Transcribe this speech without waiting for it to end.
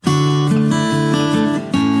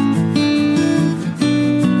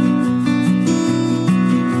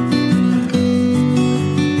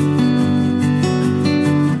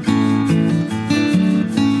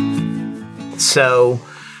so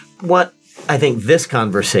what I think this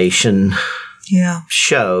conversation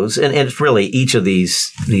shows, and it's really each of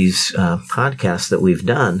these podcasts that we've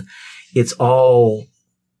done, it's all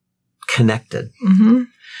connected. Mm-hmm.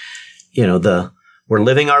 You know, we're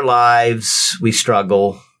living our lives, we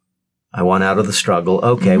struggle. I want out of the struggle.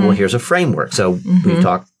 Okay, well, here's a framework. So we've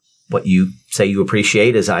talked, what you say you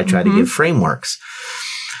appreciate is I try to give frameworks.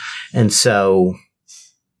 And so,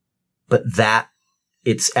 but that,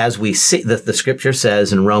 it's as we see, the scripture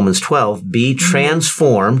says in Romans 12, be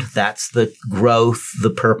transformed. That's the growth, the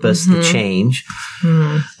purpose, the change.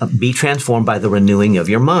 Be transformed by the renewing of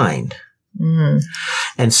your mind.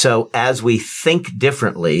 And so as we think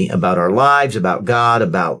differently about our lives, about God,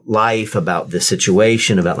 about life, about the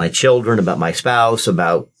situation, about my children, about my spouse,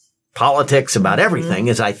 about politics, about everything,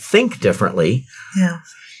 as I think differently,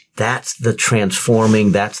 that's the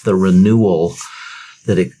transforming, that's the renewal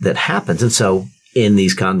that happens. And so in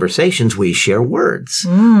these conversations, we share words.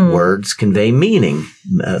 Words convey meaning.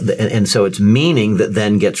 And so it's meaning that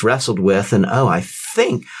then gets wrestled with. And,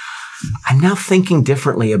 I'm now thinking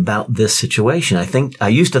differently about this situation. I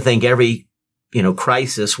used to think every,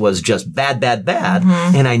 crisis was just bad.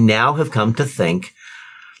 And I now have come to think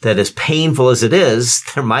that as painful as it is,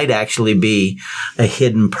 there might actually be a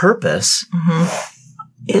hidden purpose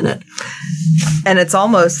in it. And it's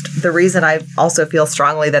almost the reason I also feel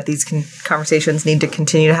strongly that these conversations need to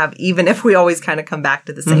continue to have, even if we always kind of come back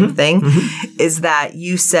to the same thing, is that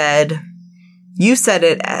you said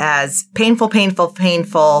it as painful,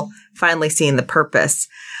 finally seeing the purpose.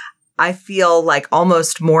 I feel like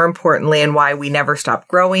almost more importantly, and why we never stop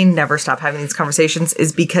growing, never stop having these conversations,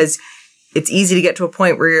 is because it's easy to get to a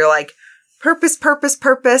point where you're like, purpose,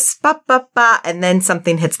 and then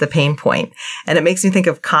something hits the pain point. And it makes me think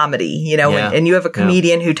of comedy, and you have a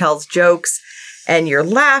comedian who tells jokes and you're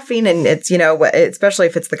laughing, and it's, especially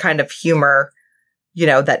if it's the kind of humor,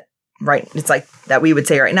 that, right, it's like that we would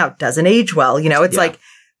say right now, doesn't age well, it's like,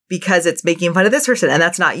 because it's making fun of this person and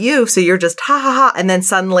that's not you. So you're just ha ha ha. And then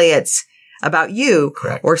suddenly it's about you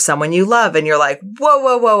or someone you love. And you're like,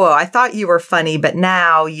 whoa. I thought you were funny, but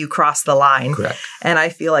now you crossed the line. Correct. And I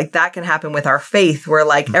feel like that can happen with our faith, where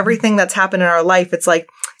like everything that's happened in our life, it's like,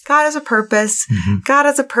 God has a purpose. God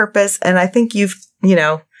has a purpose. And I think you've,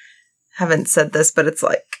 haven't said this, but it's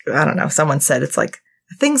like, I don't know. Someone said it's like,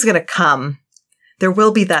 the thing's going to come. There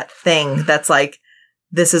will be that thing that's like,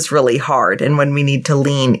 this is really hard. And when we need to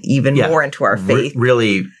lean even more into our faith.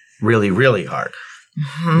 Really, really, really hard.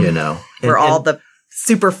 Where all the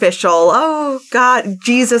superficial, oh God,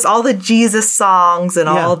 Jesus, all the Jesus songs and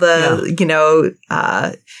all the,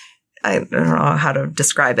 I don't know how to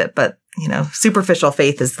describe it, but, superficial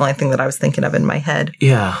faith is the only thing that I was thinking of in my head.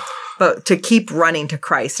 Yeah. But to keep running to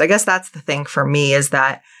Christ, I guess that's the thing for me, is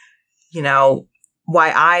that, why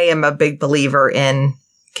I am a big believer in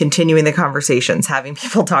continuing the conversations, having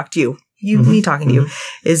people talk to you, me talking to you,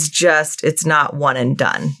 is just, it's not one and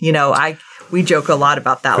done. We joke a lot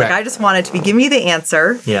about that. Correct. Like, I just want it to be, give me the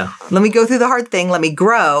answer. Yeah. Let me go through the hard thing. Let me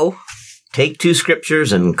grow. Take 2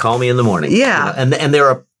 scriptures and call me in the morning. Yeah. And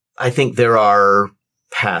I think there are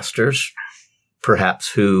pastors, perhaps,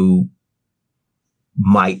 who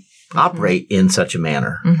might operate in such a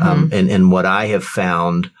manner. And what I have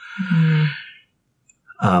found,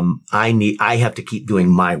 I have to keep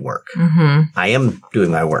doing my work. I am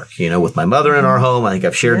doing my work, with my mother in our home. I think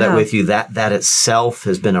I've shared that with you. That itself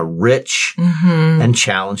has been a rich and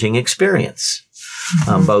challenging experience.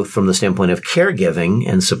 both from the standpoint of caregiving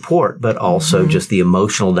and support, but also just the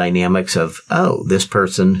emotional dynamics of, this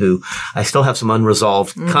person who I still have some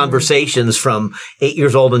unresolved conversations from 8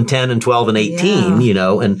 years old and 10 and 12 and 18,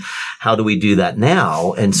 and how do we do that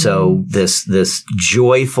now? And so this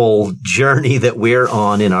joyful journey that we're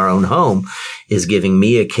on in our own home is giving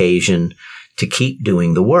me occasion to keep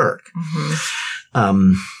doing the work.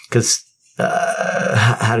 Because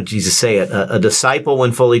how did Jesus say it? A disciple,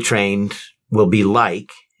 when fully trained, will be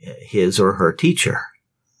like his or her teacher.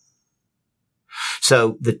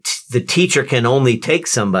 So the teacher can only take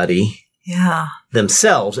somebody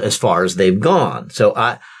themselves as far as they've gone. So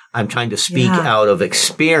I'm trying to speak out of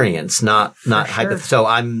experience, not hypothetical. So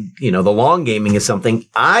I'm, the long gaming is something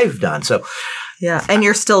I've done. So and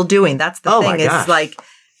you're still doing. That's the thing. It's like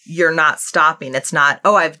you're not stopping. It's not,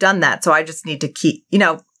 I've done that, so I just need to keep.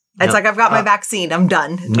 It's like I've got my vaccine. I'm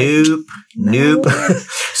done. Nope.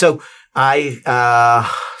 So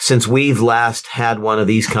since we've last had one of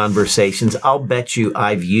these conversations, I'll bet you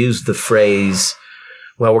I've used the phrase,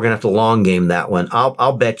 well, we're going to have to long game that one.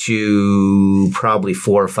 I'll bet you probably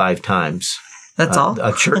 4 or 5 times. That's all?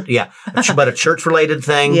 A church, but a church-related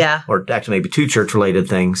thing. Yeah. Or actually maybe 2 church-related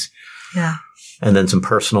things. Yeah. And then some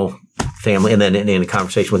personal family, and then in a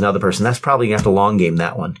conversation with another person, that's probably going to have to long game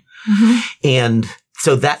that one. Mm-hmm. And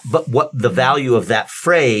so but what the value of that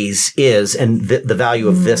phrase is, and the value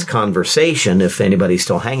of this conversation, if anybody's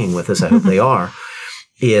still hanging with us, I hope they are,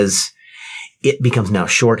 is it becomes now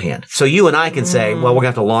shorthand. So you and I can say, well, we're going to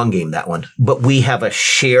have to long game that one, but we have a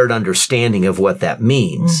shared understanding of what that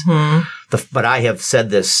means. Mm-hmm. But I have said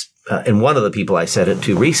this, and one of the people I said it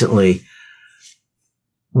to recently,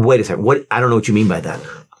 wait a second, I don't know what you mean by that.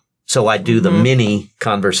 So I do the mini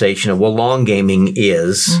conversation of, well, long gaming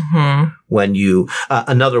is when you,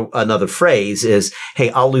 another phrase is, hey,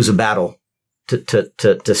 I'll lose a battle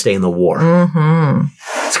to stay in the war. Mm-hmm.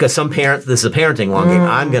 It's because this is a parenting long game.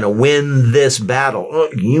 I'm going to win this battle. Oh,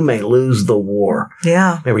 you may lose the war.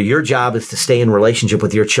 Yeah. Remember, your job is to stay in relationship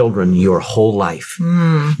with your children your whole life,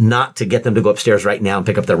 not to get them to go upstairs right now and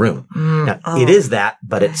pick up their room. Now, it is that,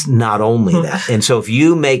 but it's not only that. And so if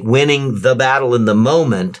you make winning the battle in the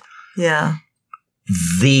moment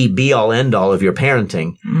the be-all, end-all of your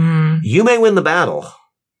parenting, you may win the battle,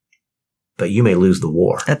 but you may lose the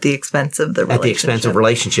war. At the expense of the relationship. At the expense of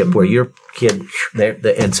relationship where your kid,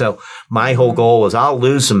 and so my whole goal is I'll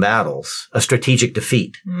lose some battles, a strategic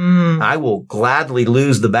defeat. I will gladly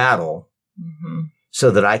lose the battle so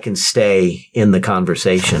that I can stay in the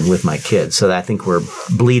conversation with my kids. So that I think we're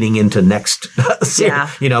bleeding into next, but that's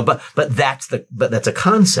a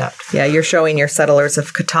concept. Yeah. You're showing your Settlers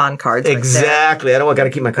of Catan cards. Exactly. Right, I got to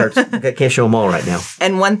keep my cards. I can't show them all right now.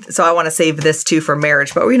 And so I want to save this too for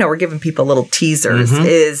marriage, but we're giving people little teasers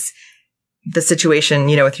is the situation,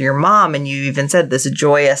 with your mom. And you even said this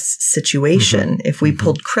joyous situation. If we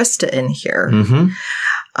pulled Krista in here,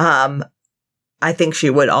 I think she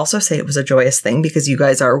would also say it was a joyous thing because you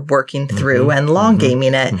guys are working through and long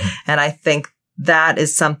gaming it. And I think that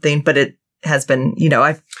is something, but it has been,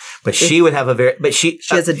 she would have she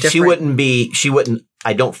has a different,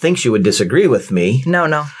 I don't think she would disagree with me.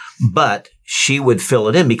 No. But she would fill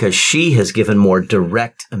it in because she has given more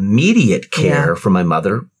direct, immediate care for my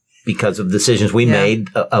mother because of decisions we made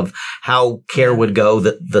of how care would go,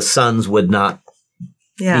 that the sons would not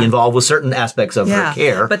be involved with certain aspects of her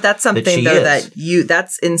care. But that's something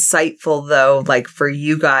that's insightful though, like for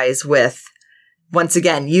you guys with, once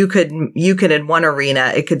again, you could in one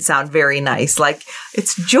arena, it could sound very nice. Like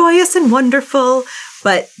it's joyous and wonderful,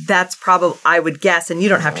 but that's probably, I would guess, and you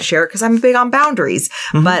don't have to share it because I'm big on boundaries,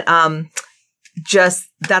 but, just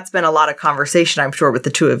that's been a lot of conversation, I'm sure, with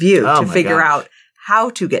the two of you to figure out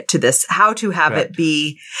how to get to this, how to have it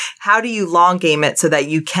be, how do you long game it so that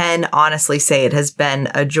you can honestly say it has been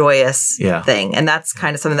a joyous thing. And that's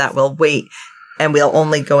kind of something that we'll wait and we'll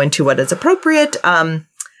only go into what is appropriate.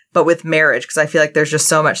 But with marriage, because I feel like there's just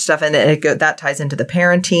so much stuff and that ties into the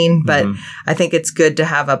parenting. But I think it's good to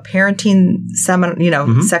have a parenting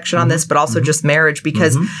section on this, but also just marriage,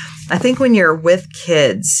 because I think when you're with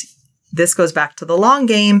kids, this goes back to the long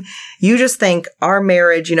game. You just think our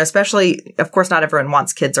marriage, especially, of course, not everyone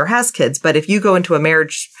wants kids or has kids, but if you go into a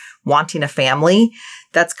marriage wanting a family,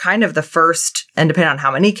 that's kind of the first, and depending on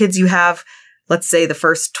how many kids you have, let's say the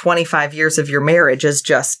first 25 years of your marriage is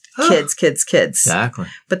just kids. Exactly.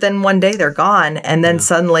 But then one day they're gone. And then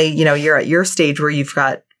suddenly, you're at your stage where you've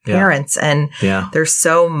got parents and there's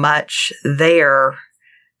so much there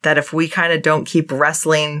that if we kind of don't keep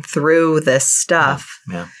wrestling through this stuff,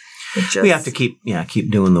 we have to keep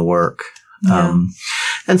doing the work.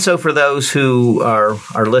 And so for those who are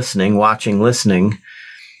listening, listening,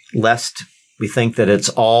 lest we think that it's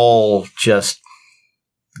all just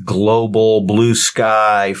global blue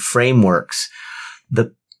sky frameworks,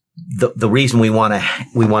 the reason we want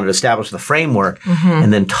to establish the framework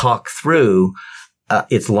and then talk through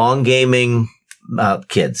it's long gaming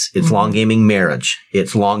kids, it's long gaming marriage,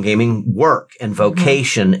 it's long gaming work and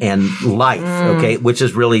vocation and life, which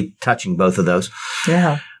is really touching both of those.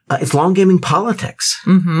 It's long gaming politics.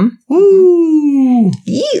 Ooh.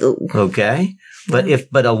 Ew. Okay.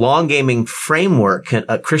 But a long gaming framework,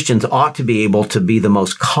 Christians ought to be able to be the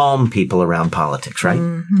most calm people around politics,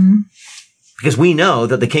 right? Because we know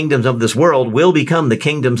that the kingdoms of this world will become the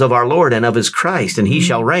kingdoms of our Lord and of his Christ, and he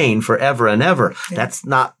shall reign forever and ever. That's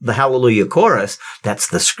not the Hallelujah chorus. That's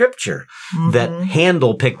the scripture that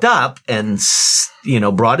Handel picked up and,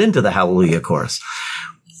 brought into the Hallelujah chorus.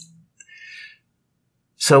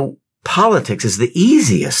 So politics is the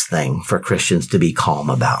easiest thing for Christians to be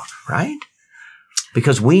calm about, right?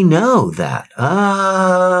 Because we know that,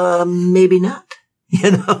 maybe not,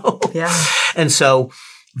 And so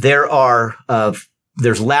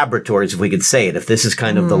there's laboratories, if we could say it. If this is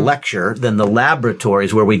kind of the lecture, then the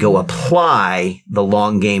laboratories where we go apply the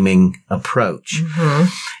long gaming approach.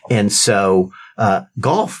 And so,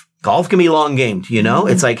 golf, golf can be long gamed,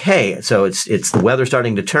 It's like, hey, so it's the weather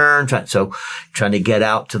starting to turn. Trying to get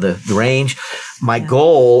out to the range. My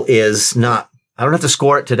goal is not, I don't have to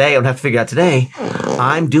score it today. I don't have to figure out today.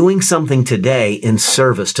 I'm doing something today in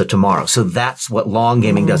service to tomorrow. So that's what long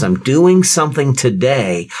gaming does. I'm doing something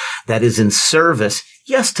today that is in service,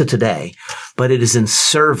 yes, to today, but it is in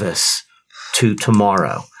service to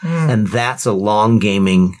tomorrow. And that's a long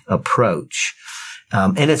gaming approach.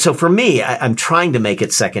 So for me, I'm trying to make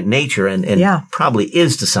it second nature and probably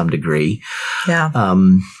is to some degree. Yeah.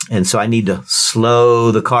 And so I need to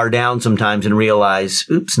slow the car down sometimes and realize,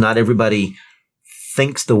 oops, not everybody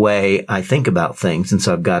thinks the way I think about things. And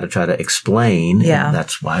so I've got to try to explain. Yeah. And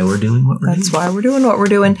that's why we're doing what we're doing. That's why we're doing what we're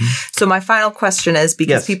doing. So my final question is,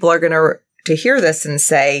 because people are going to hear this and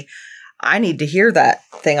say, I need to hear that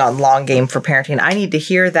thing on long game for parenting. I need to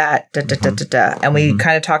hear that. And we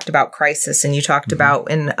kind of talked about crisis, and you talked about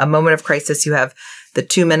in a moment of crisis, you have the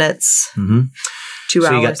 2 minutes, 2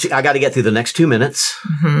 hours. I got to get through the next 2 minutes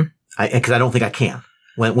because I don't think I can.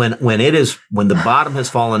 When the bottom has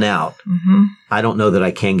fallen out, I don't know that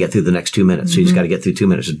I can get through the next 2 minutes. So you just got to get through 2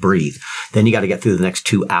 minutes, just breathe. Then you got to get through the next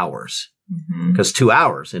 2 hours. Because 2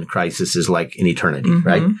 hours in crisis is like an eternity,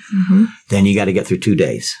 right? Then you got to get through 2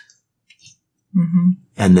 days.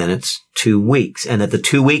 And then it's 2 weeks. And at the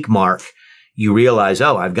 2 week mark, you realize,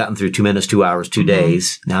 oh, I've gotten through 2 minutes, 2 hours, 2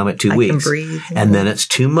 days. Now I'm at 2 weeks. I can breathe. And then it's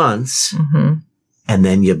 2 months. And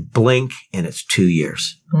then you blink and it's 2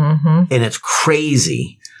 years. And it's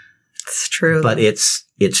crazy. It's true. But it's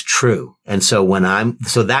true. And so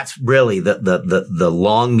so that's really the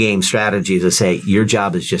long game strategy is to say, your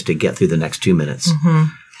job is just to get through the next 2 minutes.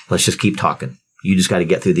 Let's just keep talking. You just got to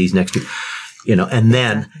get through these next 2. And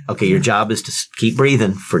then, okay, your job is to keep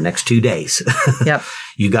breathing for next 2 days. Yep.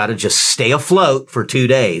 You got to just stay afloat for 2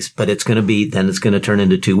 days, but it's going to turn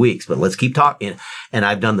into 2 weeks, but let's keep talking. And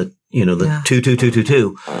I've done the 2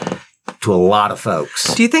 to a lot of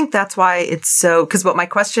folks. Do you think that's why it's so, because what my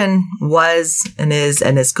question was and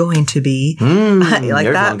is going to be, you like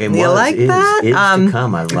that? You like that? Is to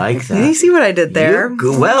come. I like that. You see what I did there?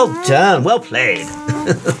 Well done. Well played.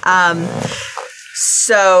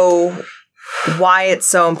 So why it's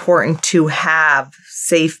so important to have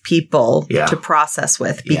safe people to process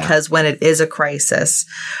with, because when it is a crisis,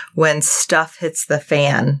 when stuff hits the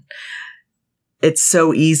fan, it's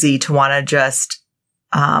so easy to want to just,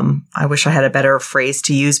 I wish I had a better phrase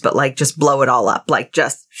to use, but like just blow it all up, like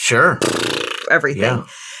just everything. Yeah.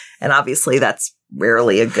 And obviously that's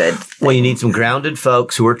rarely a good thing. Well, you need some grounded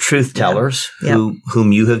folks who are truth tellers,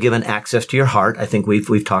 whom you have given access to your heart. I think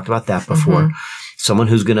we've talked about that before. Someone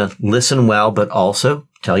who's going to listen well, but also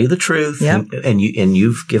tell you the truth. And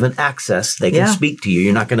you've given access. They can speak to you.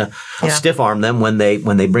 You're not going to stiff arm them when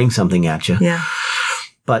they bring something at you. Yeah.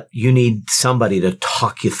 But you need somebody to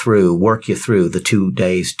talk you through, work you through the 2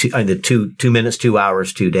 days, the 2 minutes, 2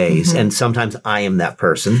 hours, 2 days. And sometimes I am that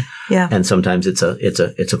person. Yeah. And sometimes it's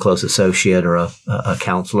a close associate or a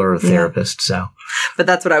counselor or a therapist. So. But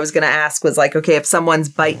that's what I was going to ask was like, okay, if someone's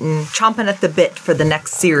chomping at the bit for the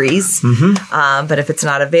next series, but if it's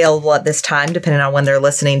not available at this time, depending on when they're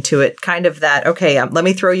listening to it, kind of that, okay, let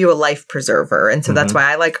me throw you a life preserver. And so that's why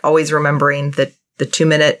I like always remembering the 2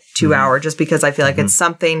 minute, 2 hour, just because I feel like it's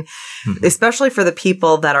something, especially for the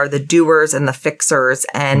people that are the doers and the fixers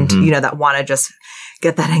and, that want to just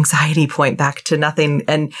get that anxiety point back to nothing.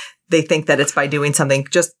 And they think that it's by doing something,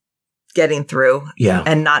 just getting through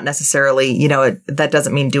and not necessarily, that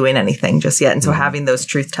doesn't mean doing anything just yet. And so having those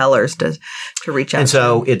truth tellers to reach out. And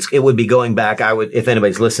so it would be going back. if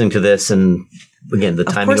anybody's listening to this, and again, the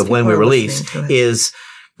timing of when we release is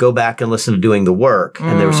go back and listen to Doing the Work.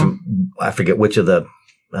 And there was I forget which of the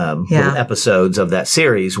little episodes of that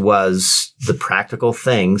series was the practical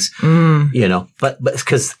things, but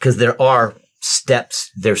because there are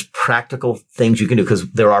steps, there's practical things you can do,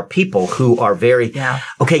 because there are people who are very,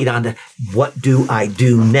 okay, Donda, what do I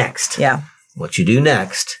do next? Yeah. What you do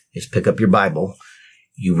next is pick up your Bible,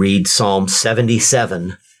 you read Psalm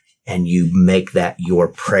 77, and you make that your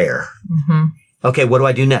prayer. Okay, what do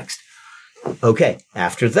I do next? Okay,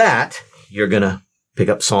 after that, you're going to pick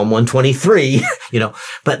up Psalm 123,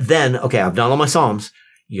 but then, okay, I've done all my Psalms.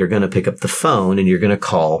 You're going to pick up the phone and you're going to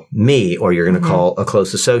call me, or you're going to call a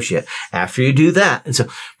close associate after you do that. And so,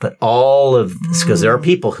 but all of this, because there are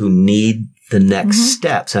people who need the next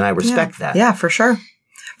steps, and I respect that. Yeah, for sure.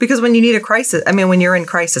 Because when you need a crisis, when you're in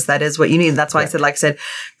crisis, that is what you need. That's why I said,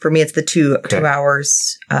 for me, it's the 2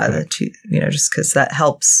 hours, just because that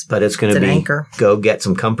helps. But it's going to be, anchor. Go get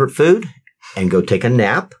some comfort food and go take a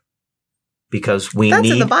nap because we That's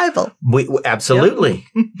need. in the Bible. We absolutely.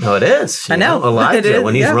 Yep. No, it is. I know. Elijah,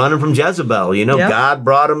 when he's running from Jezebel, God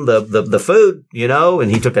brought him the food,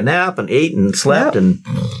 and he took a nap and ate and slept and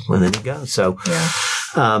then he goes. So,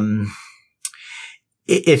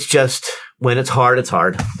 it's just, when it's hard,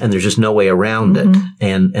 and there's just no way around it.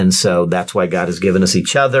 And so that's why God has given us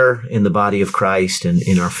each other in the body of Christ and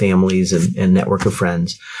in our families and network of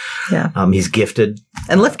friends. Yeah. He's gifted.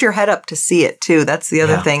 And lift your head up to see it too. That's the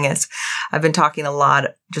other thing is I've been talking a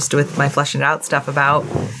lot just with my fleshing it out stuff about,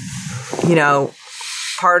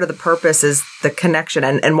 part of the purpose is the connection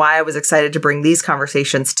and why I was excited to bring these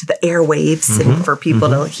conversations to the airwaves and for people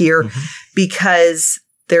to hear because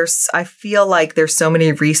I feel like there's so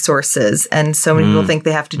many resources and so many people think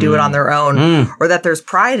they have to do it on their own or that there's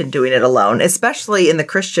pride in doing it alone, especially in the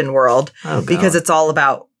Christian world because it's all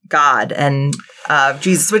about God and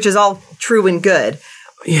Jesus, which is all true and good.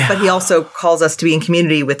 Yeah. But he also calls us to be in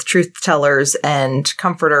community with truth tellers and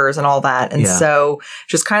comforters and all that. And so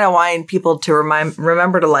just kind of wanting people to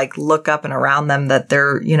remember to like look up and around them that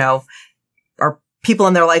they're, are people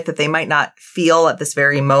in their life that they might not feel at this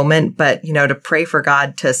very moment, but, to pray for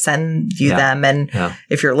God to send you them. And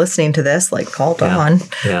if you're listening to this, like call Dawn.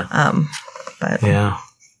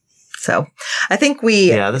 So I think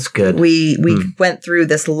that's good. We went through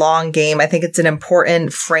this long game. I think it's an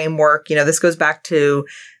important framework. This goes back to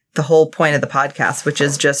the whole point of the podcast, which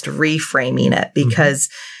is just reframing it because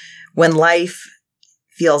when life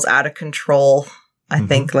feels out of control, I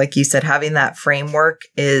think, like you said, having that framework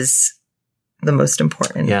is the most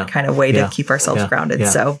important kind of way to keep ourselves grounded.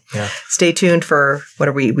 So stay tuned for what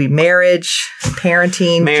are we marriage,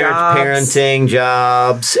 parenting,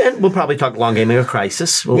 jobs. And we'll probably talk long gaming or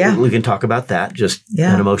crisis. We can talk about that, just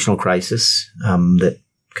an emotional crisis that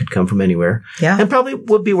could come from anywhere. Yeah. And probably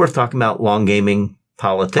would be worth talking about long gaming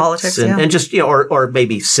politics and just, or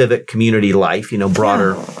maybe civic community life,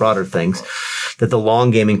 broader things. That the long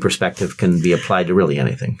gaming perspective can be applied to really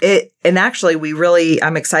anything. And actually,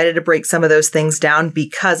 I'm excited to break some of those things down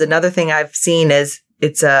because another thing I've seen is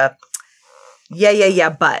it's a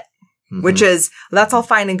but, which is, that's all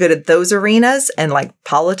fine and good at those arenas and like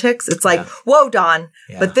politics. It's like, whoa, Dawn,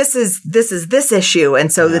 but this is this issue.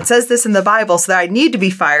 And so it says this in the Bible, so that I need to be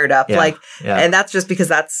fired up. And that's just because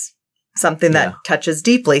that's something that touches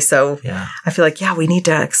deeply. So I feel like, we need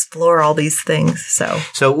to explore all these things. So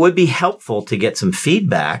it would be helpful to get some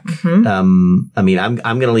feedback. I'm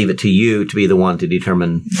going to leave it to you to be the one to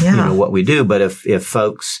determine, what we do. But if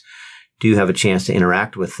folks do have a chance to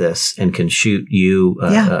interact with this and can shoot you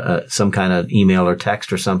some kind of email or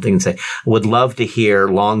text or something and say, would love to hear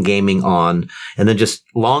long gaming on, and then just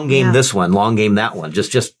long game this one, long game that one.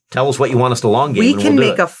 Just tell us what you want us to long game. We can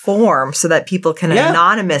make a form so that people can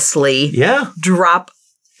anonymously drop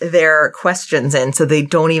their questions in so they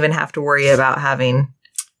don't even have to worry about having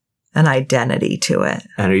an identity to it.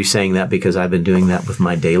 And are you saying that because I've been doing that with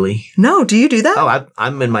my daily? No, do you do that? Oh,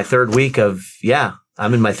 I'm in my third week of,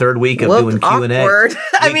 I'm in my third week of doing Q&A. Awkward.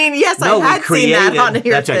 I mean, yes, I had seen that on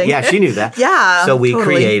your That's thing. Right. Yeah, she knew that. So we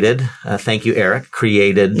created, thank you, Eric,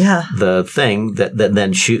 created the thing that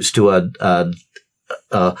then shoots to an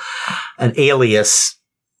alias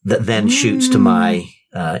that then shoots to my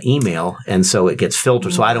email. And so it gets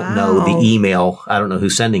filtered. So I don't know the email. I don't know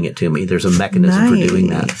who's sending it to me. There's a mechanism for doing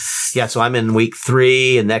that. Yeah. So I'm in week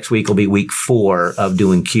 3 and next week will be week 4 of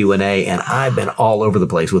doing Q&A. And I've been all over the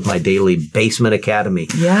place with my daily Basement Academy.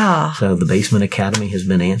 Yeah. So the Basement Academy has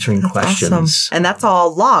been answering questions. Awesome. And that's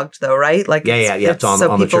all logged though, right? Like it's on the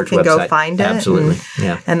church website. So people can go find it. Absolutely.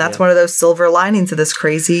 And that's one of those silver linings of this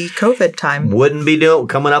crazy COVID time. Wouldn't be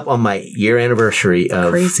coming up on my year anniversary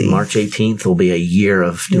of March 18th will be a year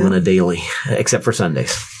of doing a daily, except for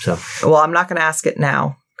Sundays. So, well, I'm not going to ask it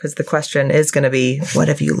now because the question is going to be, what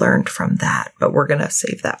have you learned from that? But we're going to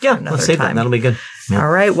save that for another let's save time. That'll be good. Yeah. All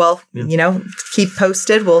right. Well, keep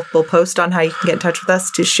posted. We'll post on how you can get in touch with us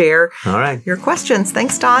to share your questions.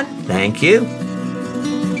 Thanks, Dawn. Thank you.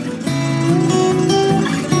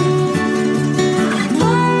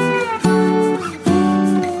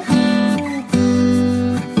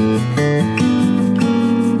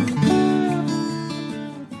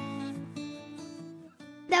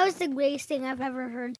 That was the greatest thing I've ever heard.